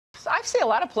I see a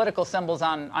lot of political symbols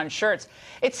on shirts.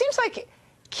 It seems like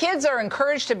kids are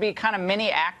encouraged to be kind of mini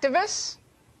activists,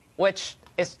 which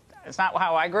is it's not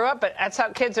how I grew up, but that's how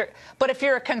kids are. But if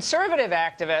you're a conservative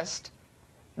activist,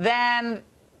 then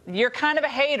you're kind of a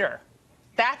hater.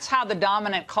 That's how the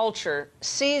dominant culture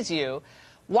sees you.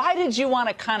 Why did you want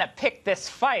to kind of pick this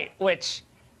fight, which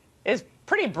is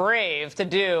pretty brave to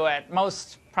do at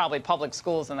most probably public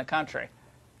schools in the country?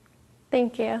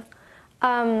 Thank you.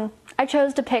 I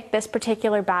chose to pick this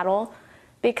particular battle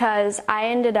because I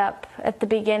ended up at the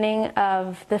beginning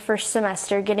of the first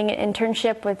semester getting an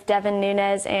internship with Devin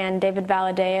Nunes and David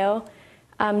Valadeo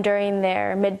during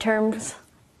their midterms.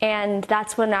 And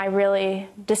that's when I really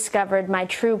discovered my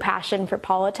true passion for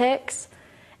politics.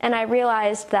 And I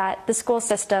realized that the school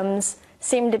systems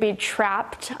seem to be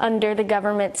trapped under the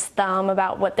government's thumb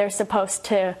about what they're supposed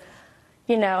to,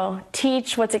 you know,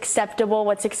 teach, what's acceptable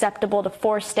to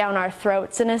force down our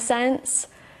throats in a sense.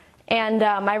 And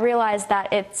I realized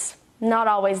that it's not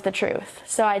always the truth.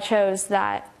 So I chose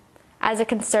that as a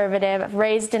conservative,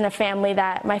 raised in a family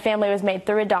that my family was made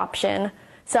through adoption.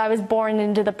 So I was born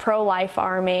into the pro-life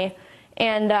army.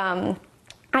 And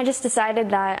I just decided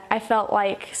that I felt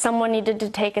like someone needed to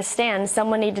take a stand.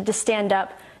 Someone needed to stand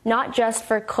up, not just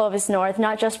for Clovis North,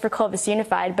 not just for Clovis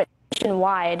Unified, but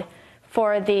nationwide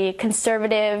for the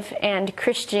conservative and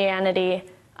Christianity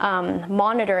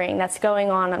monitoring that's going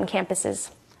on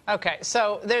campuses. Okay,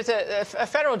 so there's a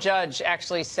federal judge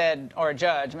actually said, or a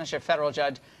judge, I'm not sure, a federal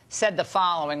judge, said the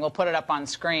following, we'll put it up on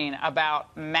screen,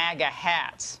 about MAGA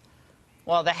hats.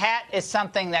 Well, the hat is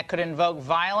something that could invoke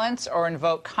violence or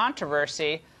invoke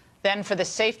controversy. Then for the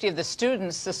safety of the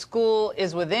students, the school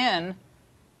is within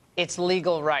its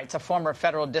legal rights. A former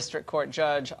federal district court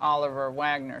judge, Oliver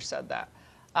Wagner, said that.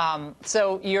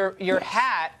 So your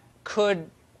hat could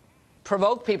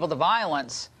provoke people to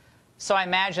violence. So I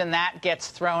imagine that gets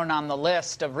thrown on the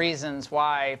list of reasons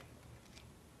why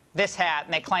this hat,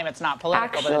 and they claim it's not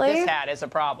political, but this hat is a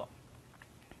problem.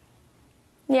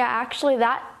 Yeah, actually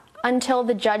that, until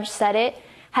the judge said it,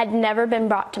 had never been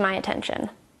brought to my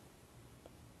attention.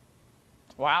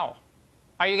 Wow.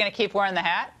 Are you going to keep wearing the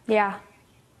hat? Yeah.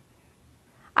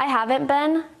 I haven't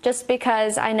been, just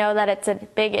because I know that it's a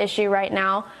big issue right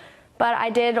now. But I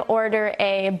did order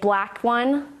a black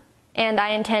one, and I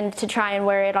intend to try and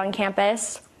wear it on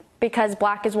campus because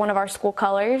black is one of our school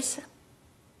colors.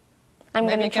 I'm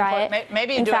going to try it.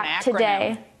 Maybe in do fact, an acronym.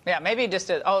 Today. Yeah, maybe just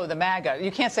the MAGA.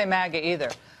 You can't say MAGA either.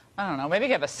 I don't know. Maybe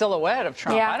you have a silhouette of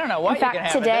Trump. Yeah. I don't know what you're going to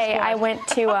have. Today I went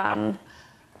to.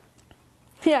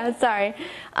 Yeah, sorry.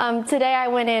 Today I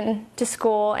went in to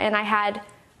school and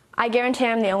I guarantee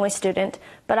I'm the only student,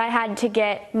 but I had to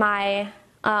get my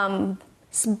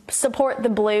Support the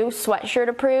Blue sweatshirt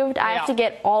approved. I have to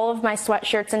get all of my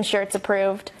sweatshirts and shirts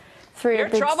approved through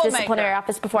the disciplinary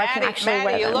office before I can actually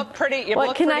wear them. You look pretty.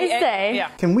 What can I say? Yeah.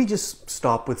 Can we just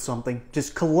stop with something?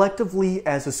 Just collectively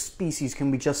as a species,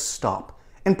 can we just stop?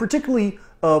 And particularly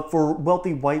for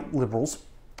wealthy white liberals,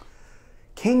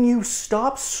 can you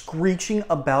stop screeching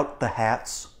about the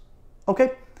hats?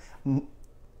 Okay?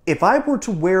 If I were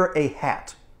to wear a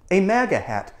hat, a MAGA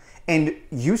hat, and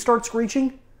you start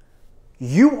screeching,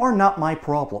 you are not my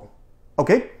problem.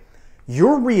 Okay?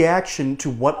 Your reaction to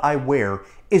what I wear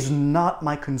is not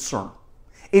my concern.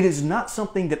 It is not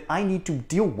something that I need to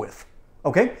deal with.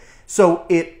 Okay? So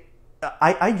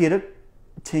I get it.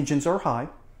 Tensions are high.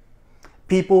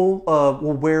 People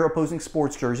will wear opposing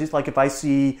sports jerseys. Like if I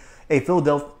see a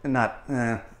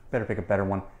Philadelphia, better pick a better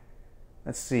one.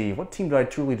 Let's see, what team do I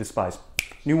truly despise?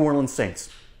 New Orleans Saints.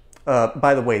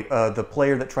 By the way, the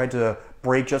player that tried to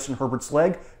break Justin Herbert's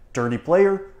leg, dirty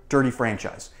player, dirty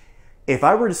franchise. If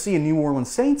I were to see a New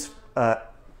Orleans Saints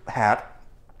hat,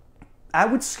 I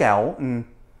would scowl and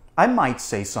I might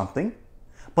say something.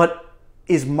 But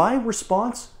is my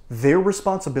response their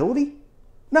responsibility?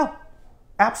 No.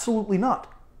 Absolutely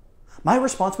not. My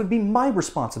response would be my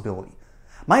responsibility.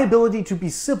 My ability to be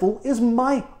civil is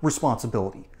my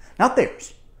responsibility, not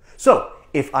theirs. So,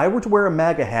 if I were to wear a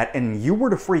MAGA hat and you were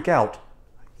to freak out,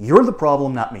 you're the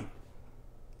problem, not me.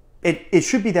 It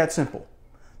should be that simple.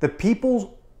 The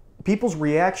people's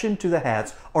reaction to the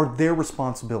hats are their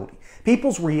responsibility.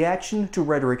 People's reaction to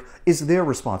rhetoric is their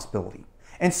responsibility.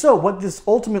 And so, what this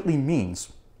ultimately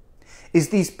means is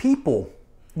these people,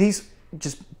 these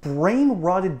just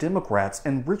brain-rotted Democrats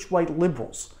and rich white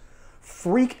liberals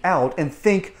freak out and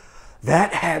think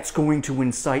that hat's going to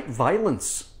incite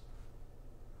violence.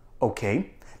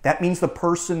 Okay, that means the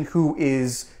person who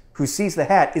sees the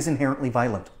hat is inherently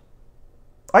violent.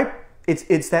 Right?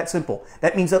 It's that simple.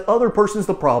 That means that other person's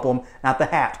the problem, not the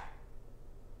hat.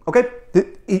 Okay?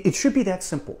 It should be that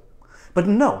simple. But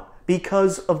no,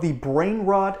 because of the brain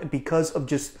rot, because of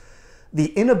just the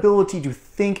inability to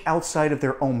think outside of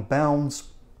their own bounds,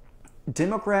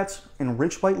 Democrats and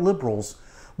rich white liberals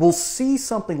will see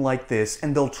something like this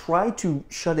and they'll try to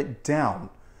shut it down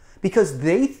because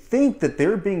they think that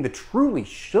they're being the truly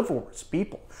chivalrous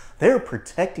people. They're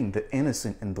protecting the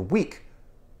innocent and the weak.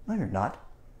 No, you're not.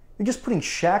 You're just putting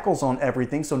shackles on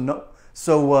everything so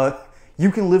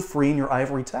you can live free in your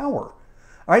ivory tower.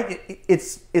 All right?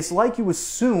 It's like you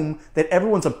assume that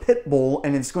everyone's a pit bull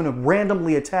and it's going to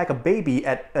randomly attack a baby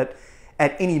at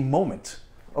any moment.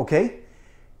 Okay?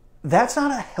 That's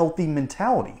not a healthy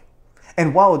mentality.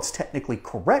 And while it's technically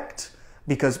correct,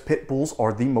 because pit bulls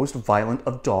are the most violent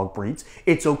of dog breeds,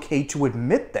 it's okay to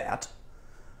admit that.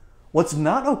 What's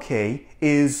not okay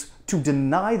is to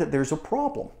deny that there's a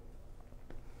problem.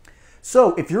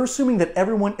 So if you're assuming that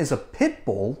everyone is a pit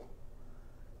bull,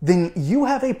 then you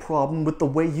have a problem with the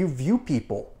way you view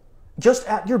people. Just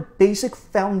at your basic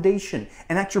foundation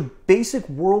and at your basic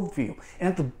worldview and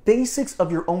at the basics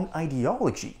of your own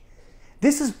ideology.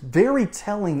 This is very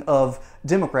telling of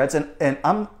Democrats,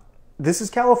 and this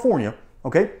is California,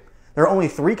 okay? There are only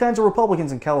 3 kinds of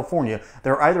Republicans in California.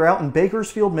 They're either out in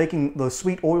Bakersfield making the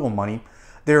sweet oil money,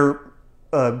 they're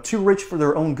too rich for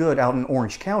their own good out in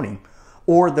Orange County,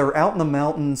 or they're out in the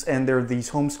mountains and they're these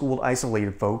homeschooled,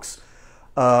 isolated folks.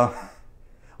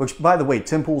 Which, by the way,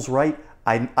 Tim Pool's right.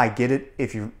 I get it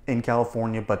if you're in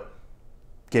California, but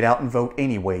get out and vote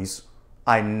anyways.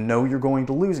 I know you're going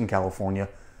to lose in California,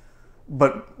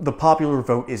 but the popular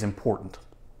vote is important.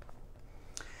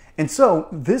 And so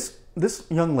this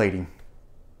young lady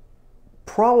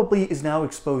probably is now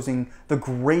exposing the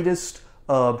greatest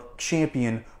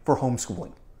champion for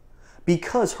homeschooling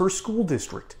because her school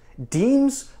district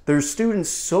deems their students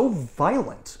so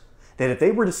violent that if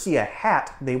they were to see a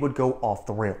hat, they would go off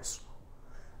the rails.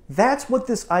 That's what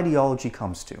this ideology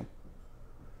comes to.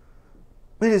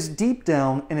 It is deep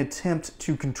down an attempt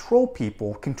to control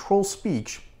people, control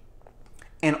speech,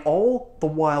 and all the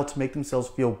while to make themselves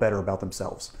feel better about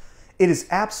themselves. It is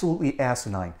absolutely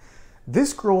asinine.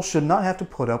 This girl should not have to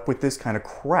put up with this kind of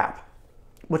crap.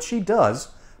 But she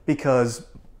does because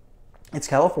it's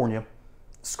California.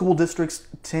 School districts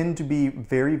tend to be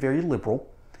very, very liberal.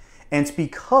 And it's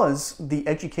because the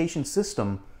education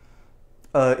system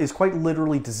is quite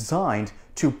literally designed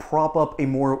to prop up a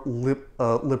more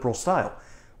liberal style.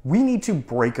 We need to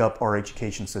break up our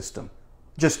education system.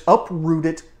 Just uproot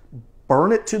it,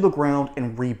 burn it to the ground,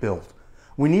 and rebuild.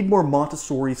 We need more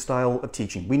Montessori style of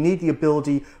teaching. We need the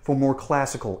ability for more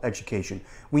classical education.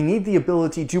 We need the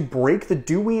ability to break the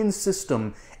Deweyan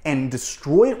system and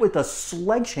destroy it with a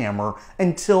sledgehammer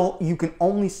until you can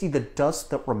only see the dust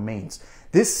that remains.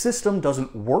 This system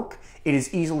doesn't work. It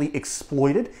is easily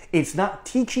exploited. It's not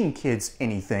teaching kids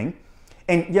anything.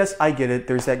 And yes, I get it.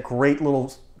 There's that great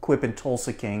little quip in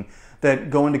Tulsa King that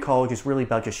going to college is really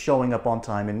about just showing up on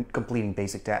time and completing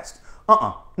basic tasks.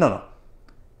 No.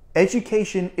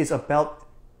 Education is about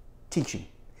teaching.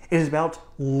 It is about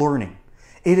learning.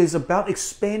 It is about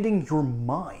expanding your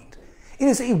mind. It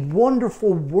is a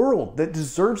wonderful world that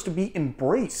deserves to be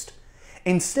embraced.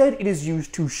 Instead, it is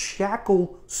used to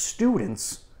shackle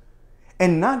students,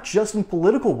 and not just in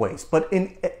political ways, but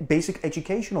in basic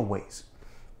educational ways.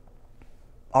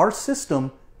 Our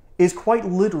system is quite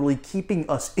literally keeping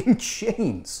us in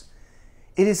chains.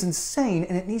 It is insane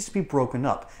and it needs to be broken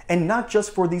up, and not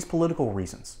just for these political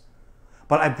reasons.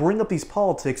 But I bring up these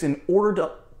politics in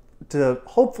order to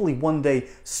hopefully one day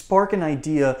spark an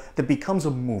idea that becomes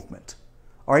a movement.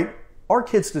 All right? Our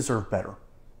kids deserve better.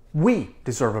 We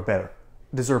deserve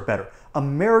better.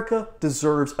 America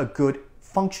deserves a good,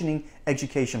 functioning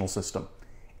educational system.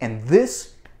 And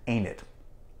this ain't it.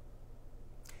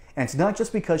 And it's not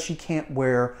just because she can't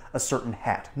wear a certain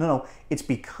hat. No, it's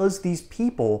because these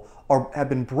people have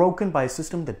been broken by a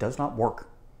system that does not work.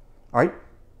 All right?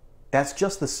 That's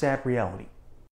just the sad reality.